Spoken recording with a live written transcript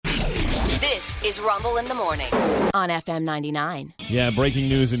This is Rumble in the Morning on FM 99. Yeah, breaking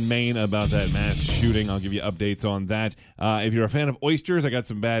news in Maine about that mass shooting. I'll give you updates on that. If you're a fan of oysters, I got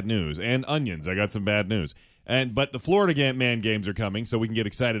some bad news. And onions, I got some bad news. But the Florida Man games are coming, so we can get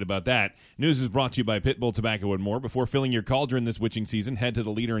excited about that. News is brought to you by Pitbull Tobacco and More. Before filling your cauldron this witching season, head to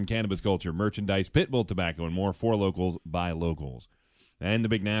the leader in cannabis culture, merchandise, Pitbull Tobacco and More, for locals, by locals. And the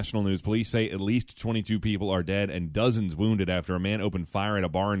big national news, police say at least 22 people are dead and dozens wounded after a man opened fire at a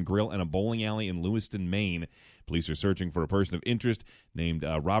bar and grill and a bowling alley in Lewiston, Maine. Police are searching for a person of interest named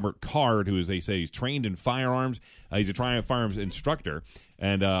Robert Card, who, as they say, is trained in firearms. He's a firearms instructor.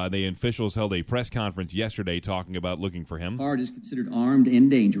 And the officials held a press conference yesterday talking about looking for him. Card is considered armed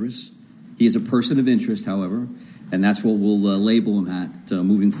and dangerous. He is a person of interest, however, and that's what we'll label him at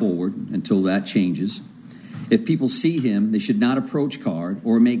moving forward until that changes. If people see him, they should not approach Card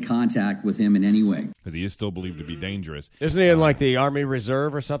or make contact with him in any way. Because he is still believed to be dangerous. Isn't he in like the Army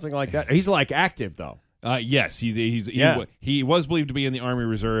Reserve or something like that? He's like active, though. Yes, he was believed to be in the Army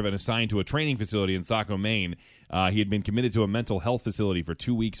Reserve and assigned to a training facility in Saco, Maine. He had been committed to a mental health facility for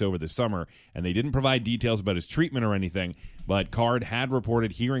 2 weeks over the summer, and they didn't provide details about his treatment or anything, but Card had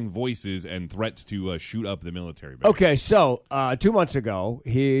reported hearing voices and threats to shoot up the military base. Okay, so 2 months ago,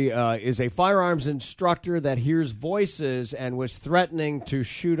 he is a firearms instructor that hears voices and was threatening to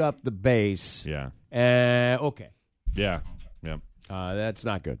shoot up the base. Yeah. Okay. Yeah. That's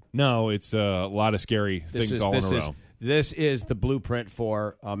not good. No, it's a lot of scary things all in a row. This is the blueprint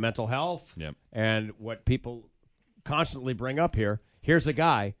for mental health. Yep. And what people constantly bring up here. Here's the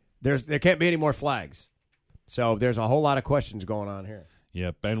guy. There can't be any more flags. So there's a whole lot of questions going on here.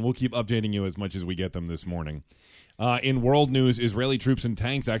 Yep, and we'll keep updating you as much as we get them this morning. In world news, Israeli troops and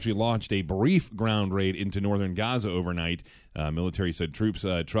tanks actually launched a brief ground raid into northern Gaza overnight. Military said troops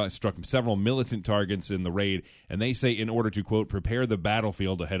struck several militant targets in the raid, and they say in order to, quote, prepare the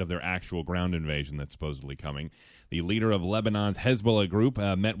battlefield ahead of their actual ground invasion that's supposedly coming. The leader of Lebanon's Hezbollah group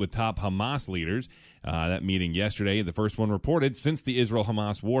met with top Hamas leaders. That meeting yesterday, the first one reported since the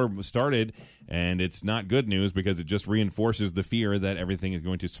Israel-Hamas war started, and it's not good news because it just reinforces the fear that everything is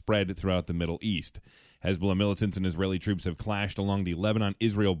going to spread throughout the Middle East. Hezbollah militants and Israeli troops have clashed along the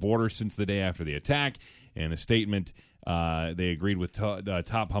Lebanon-Israel border since the day after the attack. In a statement, they agreed with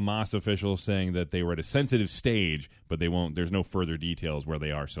top Hamas officials saying that they were at a sensitive stage, but there's no further details where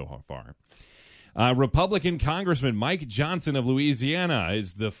they are so far. Republican Congressman Mike Johnson of Louisiana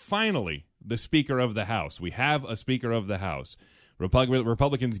is finally the Speaker of the House. We have a Speaker of the House.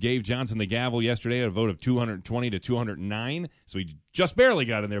 Republicans gave Johnson the gavel yesterday at a vote of 220 to 209, so he just barely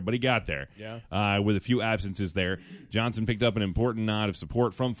got in there, but he got there. Yeah. With a few absences there. Johnson picked up an important nod of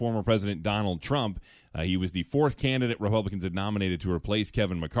support from former President Donald Trump. He was the fourth candidate Republicans had nominated to replace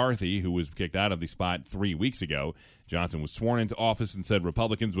Kevin McCarthy, who was kicked out of the spot 3 weeks ago. Johnson was sworn into office and said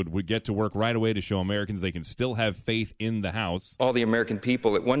Republicans would get to work right away to show Americans they can still have faith in the House. All the American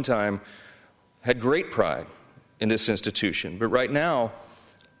people at one time had great pride in this institution, but right now,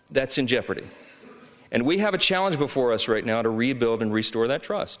 that's in jeopardy. And we have a challenge before us right now to rebuild and restore that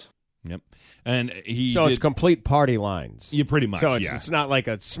trust. Yep. And it's complete party lines. Yeah, pretty much. So it's not like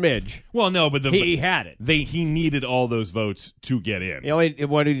a smidge. Well, no, but he had it. He needed all those votes to get in.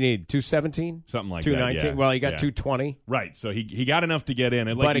 What did he need? 217? Something like 219? that. Yeah. Well, he got 220. Right. So he got enough to get in.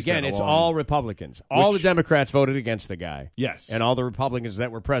 And but again, it's all Republicans. All the Democrats voted against the guy. Yes. And all the Republicans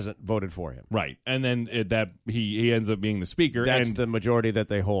that were present voted for him. Right. And then he ends up being the Speaker. That's the majority that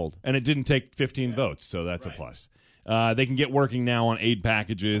they hold. And it didn't take 15 votes, so that's a plus. They can get working now on aid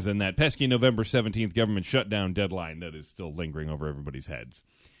packages and that pesky November 17th government shutdown deadline that is still lingering over everybody's heads.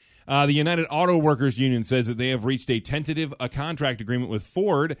 The United Auto Workers Union says that they have reached a tentative contract agreement with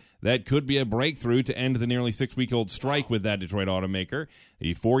Ford that could be a breakthrough to end the nearly 6-week-old strike with that Detroit automaker.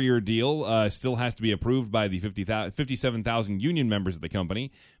 The 4-year deal still has to be approved by the 57,000 union members of the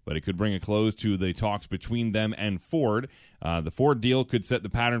company, but it could bring a close to the talks between them and Ford. The Ford deal could set the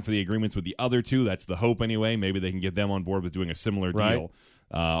pattern for the agreements with the other two. That's the hope anyway. Maybe they can get them on board with doing a similar deal.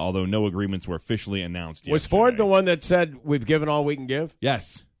 Although no agreements were officially announced yet. Was Ford the one that said, we've given all we can give?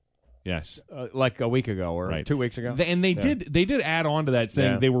 Yes. Yes, like a week ago or 2 weeks ago, and they did add on to that,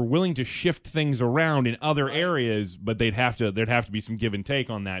 saying they were willing to shift things around in other areas, but there'd have to be some give and take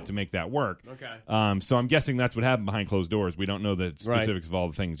on that to make that work. Okay. So I'm guessing that's what happened behind closed doors. We don't know the specifics of all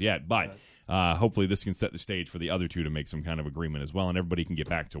the things yet, but hopefully this can set the stage for the other two to make some kind of agreement as well, and everybody can get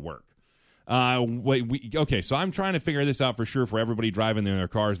back to work. So I'm trying to figure this out for sure for everybody driving in their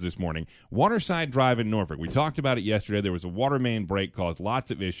cars this morning. Waterside Drive in Norfolk. We talked about it yesterday. There was a water main break, caused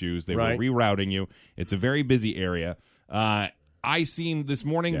lots of issues. They were rerouting you. It's a very busy area. I seen this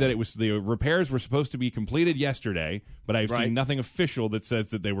morning that the repairs were supposed to be completed yesterday, but I've seen nothing official that says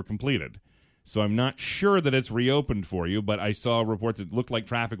that they were completed. So I'm not sure that it's reopened for you, but I saw reports that looked like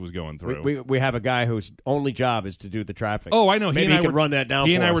traffic was going through. We have a guy whose only job is to do the traffic. Oh, I know. Maybe he could run that down.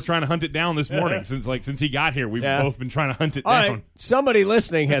 He and for I us. were trying to hunt it down this morning since he got here. We've both been trying to hunt it All down. right. Somebody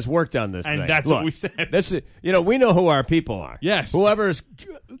listening has worked on this And thing. that's Look, what we said. This is, we know who our people are. Yes. Whoever's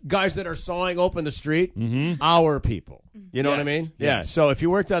guys that are sawing open the street, our people. You know what I Yes. mean? Yes. Yeah. So if you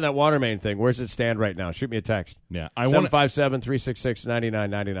worked on that water main thing, where's it stand right now? Shoot me a text. Yeah, I want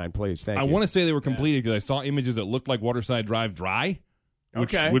 757-366-9999, please. Thank you. I want to say they were completed because I saw images that looked like Waterside Drive dry,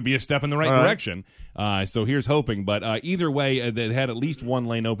 which Okay. would be a step in the right All right. direction. So here's hoping. But either way, they had at least one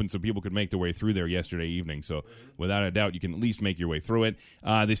lane open so people could make their way through there yesterday evening. So without a doubt, you can at least make your way through it.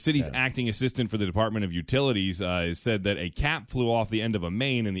 The city's acting assistant for the Department of Utilities said that a cap flew off the end of a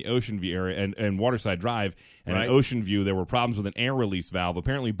main in the Ocean View area and Waterside Drive. And Right. in Ocean View, there were problems with an air release valve.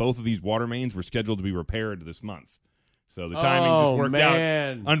 Apparently, both of these water mains were scheduled to be repaired this month. So the timing just worked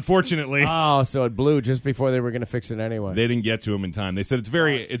man. out. Unfortunately, Oh, so it blew just before they were going to fix it anyway. they didn't get to him in time. They said it's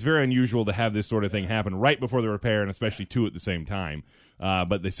very unusual to have this sort of thing happen right before the repair, and especially two at the same time.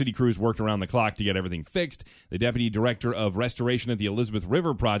 But the city crews worked around the clock to get everything fixed. The deputy director of restoration at the Elizabeth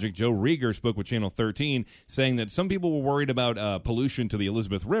River Project, Joe Rieger, spoke with Channel 13, saying that some people were worried about pollution to the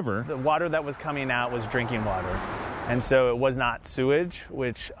Elizabeth River. The water that was coming out was drinking water, and so it was not sewage,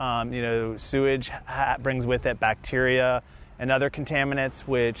 which, sewage brings with it bacteria and other contaminants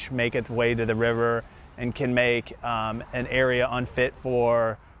which make its way to the river and can make an area unfit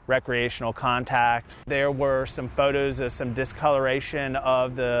for recreational contact. There were some photos of some discoloration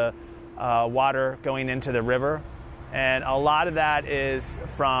of the water going into the river, and a lot of that is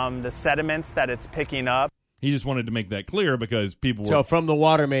from the sediments that it's picking up. He just wanted to make that clear because people were So from the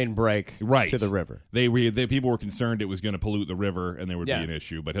water main break right to the river. People were concerned it was going to pollute the river and there would Yeah. be an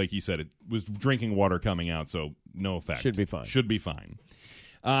issue. But like he said, it was drinking water coming out, so no effect. Should be fine. Should be fine.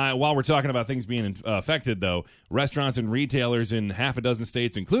 While we're talking about things being affected, though, restaurants and retailers in half a dozen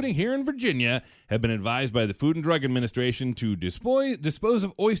states, including here in Virginia, have been advised by the Food and Drug Administration to dispose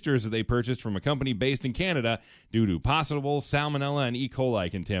of oysters that they purchased from a company based in Canada due to possible salmonella and E. coli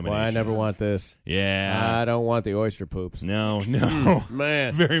contamination. Well, I never want this. Yeah. I don't want the oyster poops. No.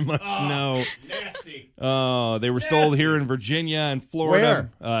 Man. Very much no. Nasty. Oh, they were sold here in Virginia and Florida.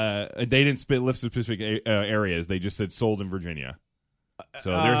 They didn't lift specific areas. They just said sold in Virginia.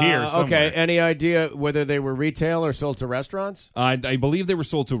 So they're here somewhere. Okay, any idea whether they were retail or sold to restaurants? I believe they were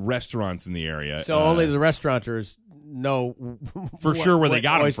sold to restaurants in the area. So only the restaurateurs know for sure where they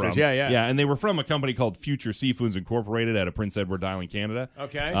got them oysters. from. Yeah. And they were from a company called Future Seafoods Incorporated out of Prince Edward Island, Canada.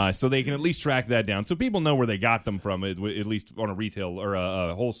 Okay. So they can at least track that down, so people know where they got them from, at least on a retail or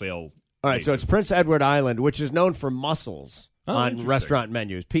a wholesale. All right, so it's Prince Edward Island, which is known for mussels on interesting. restaurant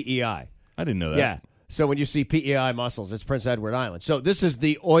menus, PEI. I didn't know that. Yeah. So when you see PEI mussels, it's Prince Edward Island. So this is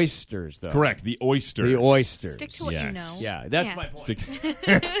the oysters, though. Correct. The oysters. The oysters. Stick to what Yes. you know. Yeah, that's Yeah. my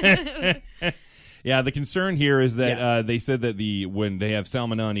point. Yeah, the concern here is that Yes. they said that when they have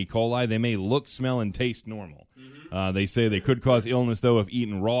salmonella and E. coli, they may look, smell, and taste normal. They say they could cause illness, though, if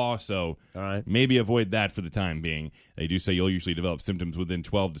eaten raw, so All right. maybe avoid that for the time being. They do say you'll usually develop symptoms within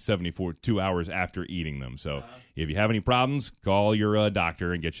 12 to 72 hours after eating them. So if you have any problems, call your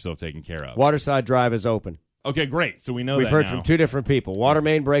doctor and get yourself taken care of. Waterside Drive is open. Okay, great. So we know We've that heard now. from two different people. Water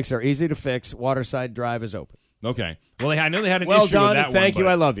main breaks are easy to fix. Waterside Drive is open. Okay. Well, I know they had an Well issue done, with that and thank one, you.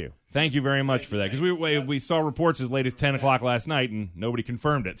 but I love you. Thank you very much for that, because we saw reports as late as 10 o'clock last night, and nobody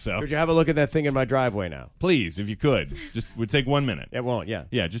confirmed it. So Could you have a look at that thing in my driveway now? please, if you could, just would take 1 minute. It won't, yeah.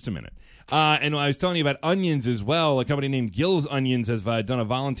 Yeah, just a minute. And I was telling you about onions as well. A company named Gill's Onions has done a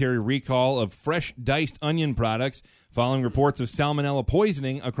voluntary recall of fresh diced onion products following reports of salmonella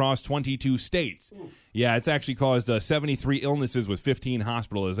poisoning across 22 states. Yeah, it's actually caused 73 illnesses with 15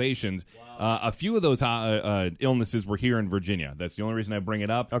 hospitalizations. A few of those illnesses were here in Virginia. That's the only reason I bring it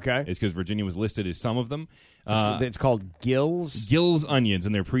up. Okay. Is because Virginia was listed as some of them. It's called Gills. Gill's Onions,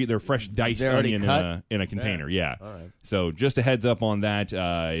 and they're fresh diced They're already onion cut? in a container. Yeah. All right. So just a heads up on that.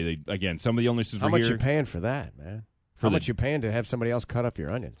 Again, some of the illnesses How were much here. you paying for that, man? For How the- much you paying to have somebody else cut up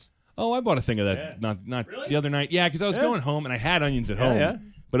your onions? Oh, I bought a thing of that not the other night. Yeah, because I was going home and I had onions at home. yeah.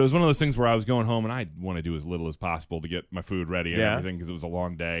 But it was one of those things where I was going home and I want to do as little as possible to get my food ready and Yeah. everything because it was a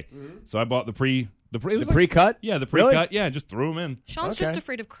long day. So I bought the pre-cut. Pre-cut? Yeah, the Really? pre-cut. Yeah, just threw them in. Sean's Okay. just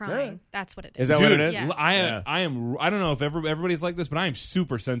afraid of crying. Yeah. That's what it Is is. that what it Dude, is? Yeah. I am. I don't know if everybody's like this, but I am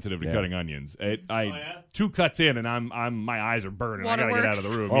super sensitive to Yeah. cutting onions. Two cuts in, and my eyes are burning. I gotta get out of the Waterworks.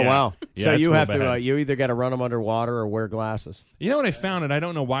 room. Oh, Yeah. wow. Yeah, So it's you real have to, bad. you either got to run them underwater or wear glasses. You know what I found, and I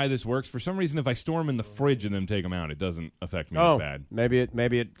don't know why this works. For some reason, if I store them in the fridge and then take them out, it doesn't affect me as bad. maybe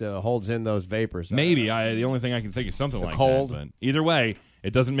it holds in those vapors. Maybe the only thing I can think is something like cold. that. But either way,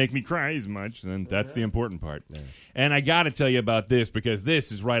 it doesn't make me cry as much, then that's the important part. Yeah. And I got to tell you about this because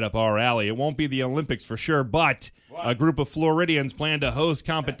this is right up our alley. It won't be the Olympics for sure, but a group of Floridians plan to host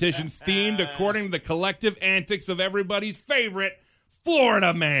competitions themed according to the collective antics of everybody's favorite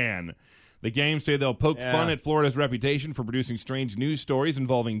Florida man. The games say they'll poke fun at Florida's reputation for producing strange news stories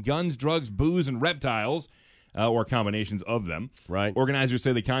involving guns, drugs, booze, and reptiles. Or combinations of them. Right. Organizers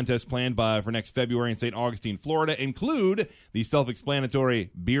say the contests planned for next February in St. Augustine, Florida, include the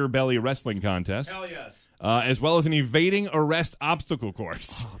self-explanatory Beer Belly Wrestling Contest. Hell yes. As well as an evading arrest obstacle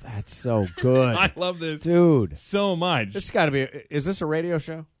course. Oh, that's so good. I love this. Dude. So much. This got to be, is this a radio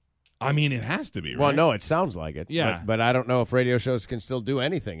show? I mean, it has to be, right? Well, no, it sounds like it. Yeah. But I don't know if radio shows can still do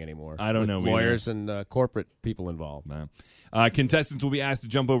anything anymore. I don't know either. Lawyers and corporate people involved. No. Contestants will be asked to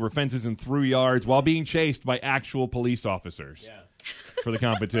jump over fences and through yards while being chased by actual police officers for the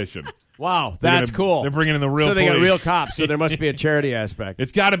competition. Wow, that's cool. They're bringing in the real So they police. got real cops, so there must be a charity aspect.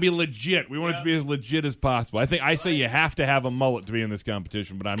 It's got to be legit. We want it to be as legit as possible. I say you have to have a mullet to be in this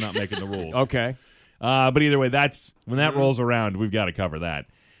competition, but I'm not making the rules. Okay. But either way, when that rolls around, we've got to cover that.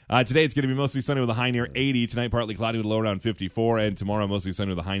 Today it's going to be mostly sunny with a high near 80. Tonight partly cloudy with a low around 54. And tomorrow mostly sunny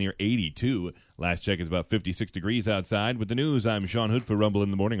with a high near 82. Last check is about 56 degrees outside. With the news, I'm Sean Hood for Rumble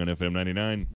in the Morning on FM 99.